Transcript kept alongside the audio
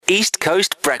East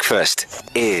Coast Breakfast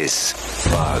is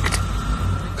bugged.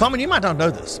 Carmen, you might not know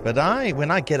this, but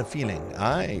when I get a feeling,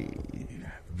 I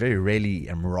very rarely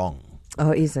am wrong.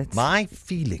 Oh, is it? My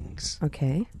feelings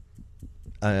Okay.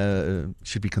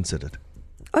 should be considered.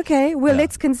 Okay, well,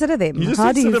 let's consider them. You just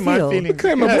How do you consider my feel? feelings.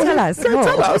 Okay, tell us. more.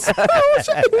 Tell us.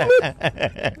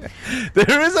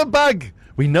 There is a bug.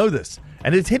 We know this.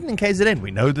 And it's hidden in KZN.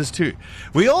 We know this too.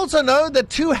 We also know that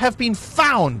 2 have been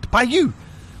found by you.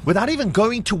 Without even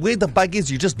going to where the bug is,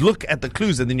 you just look at the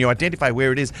clues and then you identify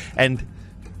where it is. And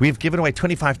we've given away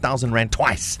 25,000 Rand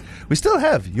twice. We still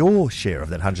have your share of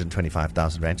that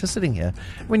 125,000 Rand just sitting here.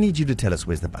 We need you to tell us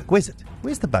where's the bug. Where's it?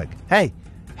 Where's the bug? Hey,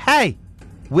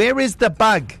 where is the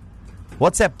bug?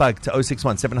 WhatsApp bug to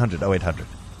 061 700 0800.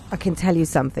 I can tell you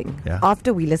something. Yeah.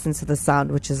 After we listen to the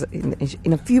sound, which is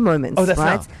in a few moments, Oh, that's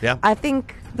right? now. Yeah. I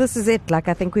think this is it. Like,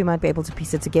 I think we might be able to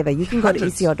piece it together. You can go to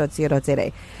Hundreds.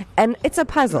 ecr.co.za. And it's a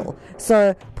puzzle.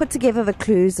 So put together the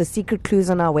clues, the secret clues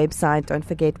on our website. Don't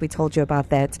forget, we told you about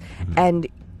that. Mm-hmm. And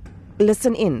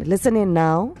listen in. Listen in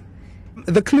now.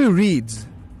 The clue reads,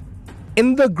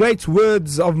 in the great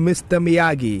words of Mr.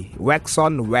 Miyagi, wax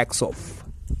on, wax off.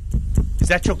 Is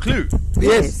that your clue?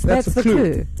 Yes, that's the a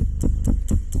clue.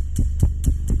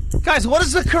 Guys, what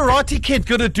is the Karate Kid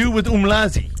going to do with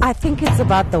Umlazi? I think it's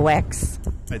about the wax.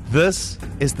 This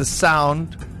is the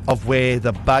sound of where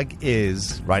the bug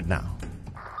is right now.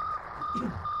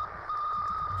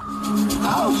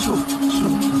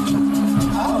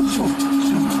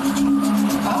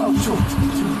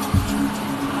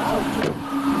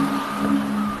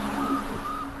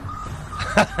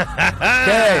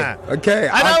 Okay.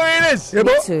 I know where it is. You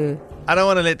Me know? too. I don't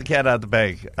want to let the cat out of the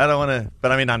bag. I don't want to,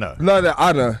 but I mean, I know. No,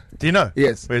 I know. Do you know?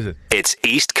 Yes. Where is it? It's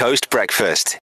East Coast Breakfast.